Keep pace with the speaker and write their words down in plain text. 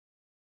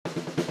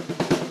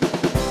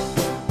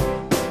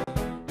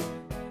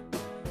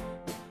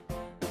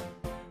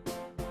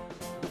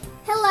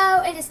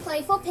Hello, it is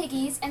Playful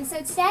Piggies, and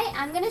so today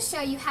I'm going to show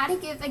you how to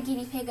give a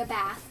guinea pig a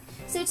bath.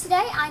 So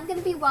today I'm going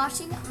to be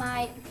washing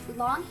my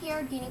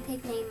long-haired guinea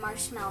pig named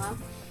Marshmallow.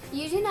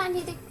 You do not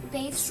need to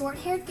bathe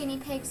short-haired guinea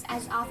pigs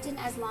as often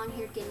as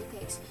long-haired guinea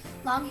pigs.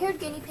 Long-haired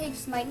guinea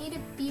pigs might need to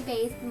be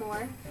bathed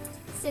more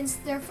since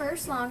their fur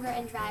is longer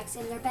and drags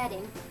in their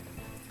bedding.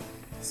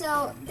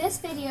 So this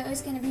video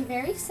is going to be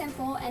very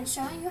simple and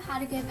showing you how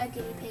to give a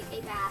guinea pig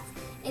a bath.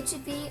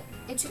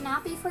 It should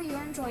not be for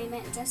your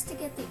enjoyment, just to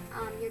get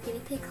your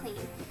guinea pig clean.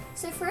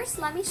 So first,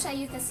 let me show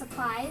you the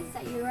supplies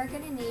that you are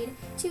going to need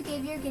to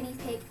give your guinea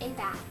pig a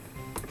bath.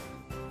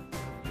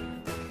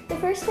 The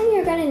first thing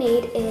you're going to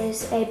need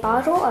is a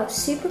bottle of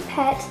Super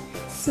Pet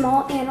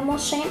Small Animal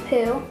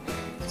Shampoo.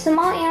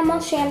 Small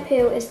animal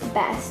shampoo is the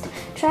best.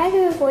 Try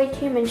to avoid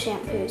human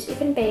shampoos,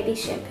 even baby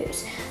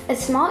shampoos. A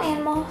small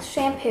animal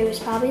shampoo is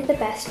probably the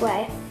best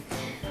way.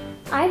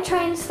 I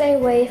try and stay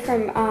away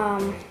from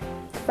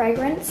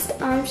fragranced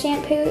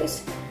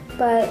shampoos,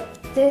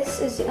 but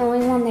this is the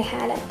only one they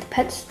had at the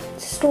pet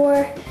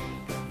store,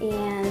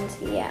 and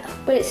yeah,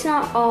 but it's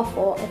not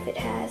awful if it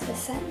has a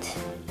scent.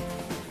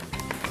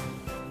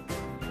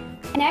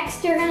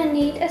 Next, you're gonna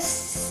need a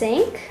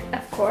sink,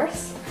 of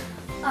course.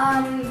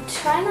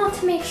 Try not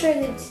to make sure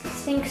that the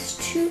sink's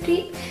too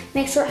deep.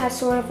 Make sure it has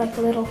sort of like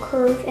a little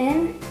curve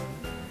in.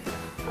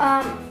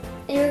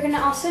 You're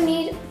gonna also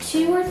need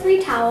 2 or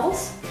 3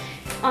 towels.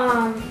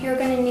 You're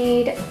gonna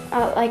need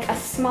like a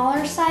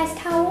smaller size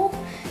towel.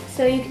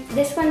 So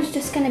this one's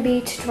just gonna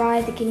be to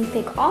dry the guinea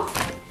pig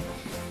off.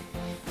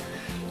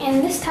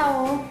 And this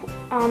towel,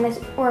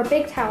 or a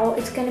big towel,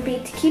 is gonna be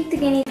to keep the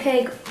guinea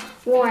pig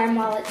warm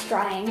while it's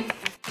drying.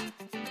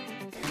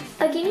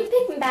 A guinea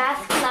pig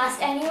bath can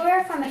last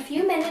anywhere from a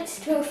few minutes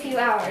to a few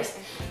hours.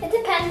 It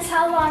depends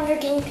how long your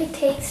guinea pig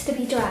takes to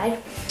be dried.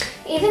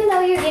 Even though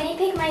your guinea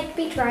pig might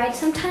be dried,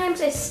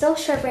 sometimes it's still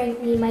shivering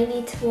and you might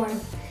need to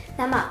warm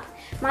them up.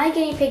 My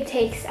guinea pig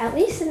takes at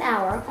least an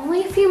hour,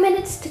 only a few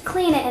minutes to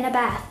clean it in a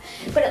bath,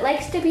 but it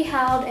likes to be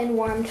held and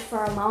warmed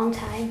for a long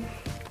time.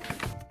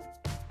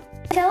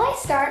 Until I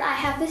start, I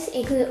have this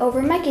igloo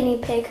over my guinea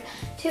pig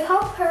to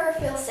help her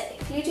feel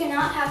safe. You do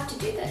not have to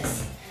do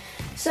this.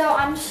 So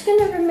I'm just going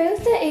to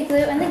remove the igloo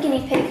and the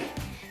guinea pig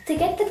to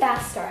get the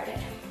bath started.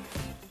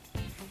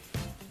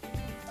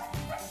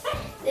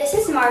 This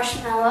is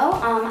Marshmallow.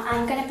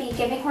 I'm going to be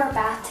giving her a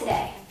bath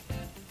today.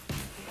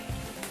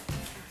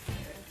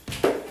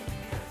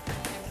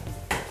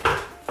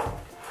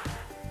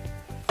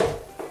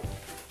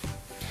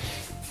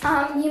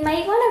 You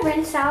might want to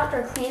rinse out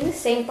or clean the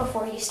sink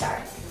before you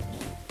start.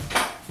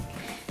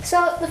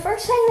 So the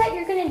first thing that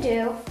you're going to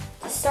do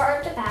to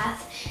start the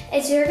bath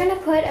is you're going to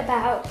put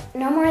about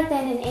no more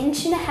than 1.5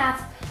 inches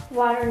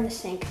water in the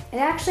sink. It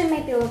actually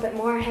might be a little bit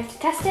more, I have to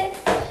test it,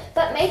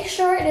 but make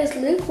sure it is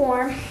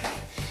lukewarm.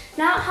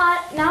 Not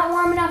hot, not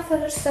warm enough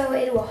so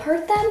it will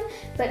hurt them,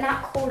 but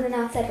not cold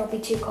enough that it'll be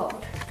too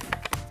cold.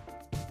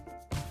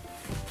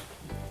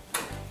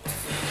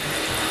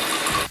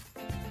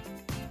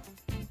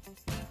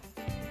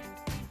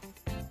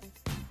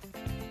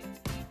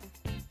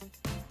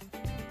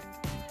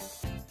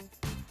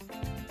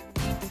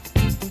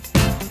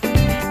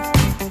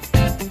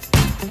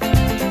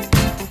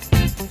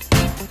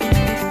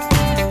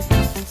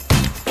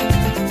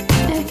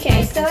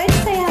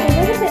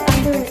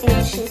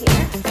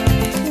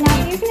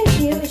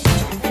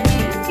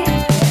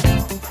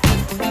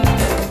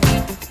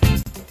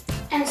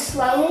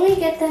 Slowly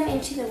get them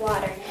into the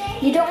water.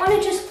 You don't want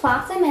to just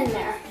plop them in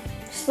there.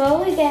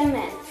 Slowly get them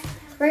in.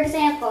 For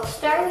example,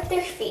 start with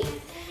their feet.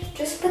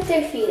 Just put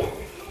their feet in,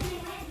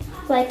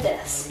 like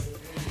this.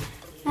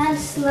 And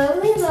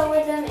slowly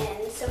lower them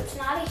in so it's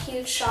not a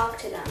huge shock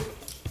to them.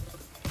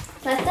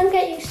 Let them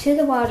get used to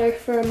the water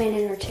for a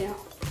minute or 2.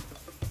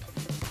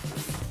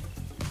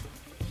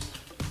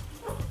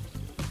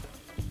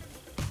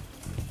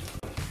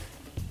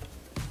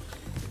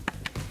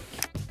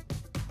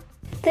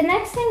 The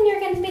next thing you're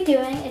going to be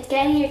doing is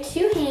getting your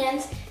 2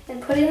 hands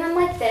and putting them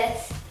like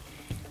this.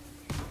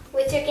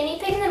 With your guinea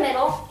pig in the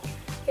middle,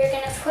 you're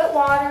going to put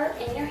water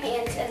in your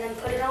hands and then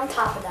put it on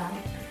top of them.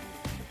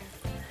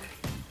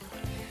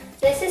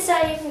 This is so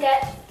you can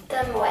get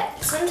them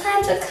wet.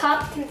 Sometimes a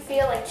cup can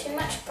feel like too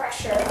much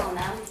pressure on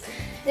them.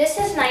 This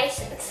is nice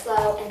and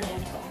slow and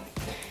gentle.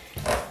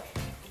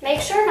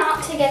 Make sure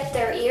not to get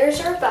their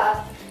ears or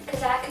butt, because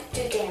that could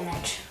do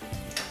damage.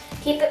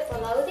 Keep it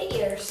below the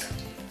ears.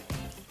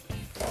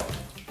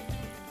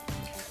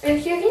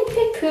 If your guinea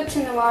pig poops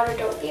in the water,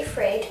 don't be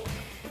afraid.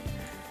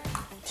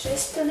 It's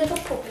just a little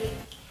poopy.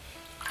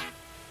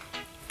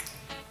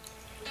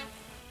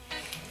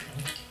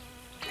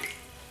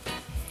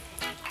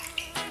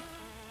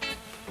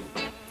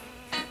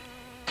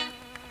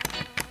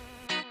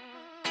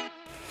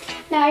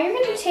 Now you're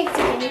going to take the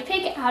guinea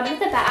pig out of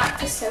the bath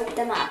to soak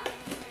them up.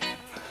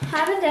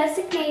 Have a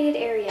designated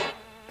area.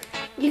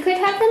 You could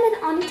have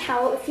them on a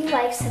towel if you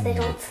like so they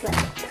don't slip.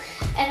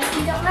 And if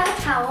you don't have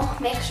a towel,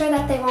 make sure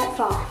that they won't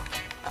fall.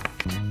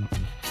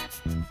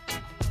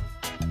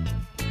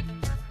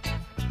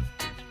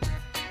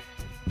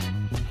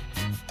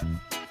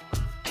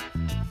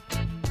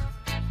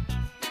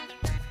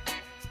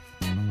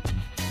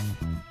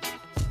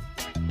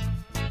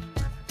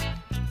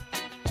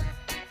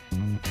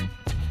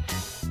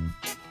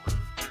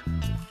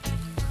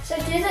 So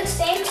do the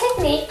same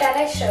technique that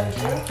I showed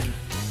you,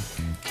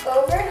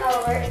 over and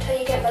over until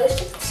you get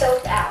most of the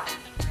soap out.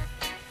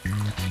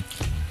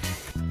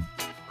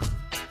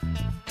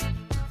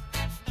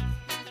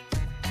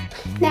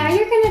 Now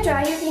you're going to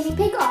dry your guinea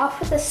pig off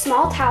with a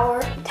small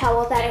towel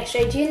that I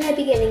showed you in the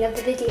beginning of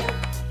the video.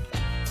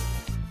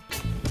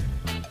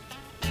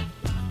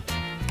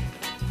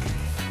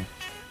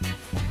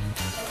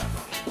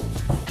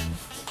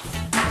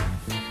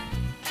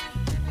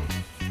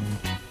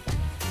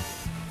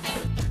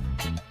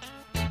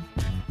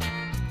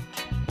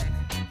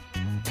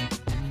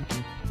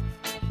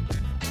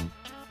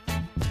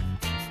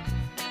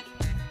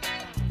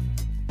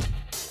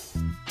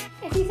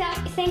 If you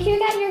think you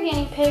got your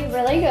guinea pig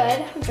really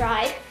good,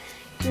 dried,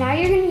 now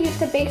you're going to use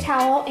the big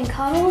towel and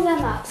cuddle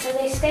them up so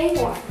they stay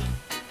warm.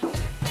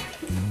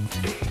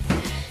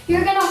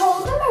 You're going to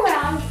hold them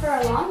around for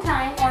a long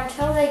time or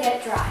until they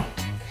get dry.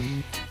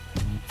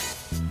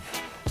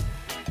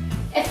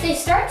 If they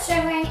start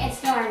shivering,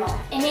 it's normal.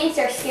 It means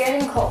they're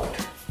scared and cold.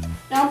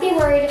 Don't be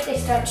worried if they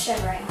start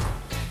shivering.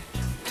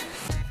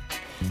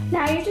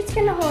 Now you're just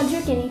going to hold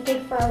your guinea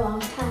pig for a long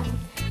time.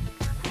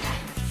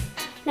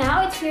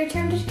 Now it's your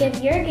turn to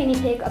give your guinea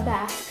pig a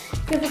bath.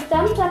 Give a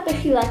thumbs up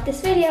if you like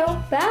this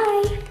video.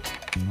 Bye!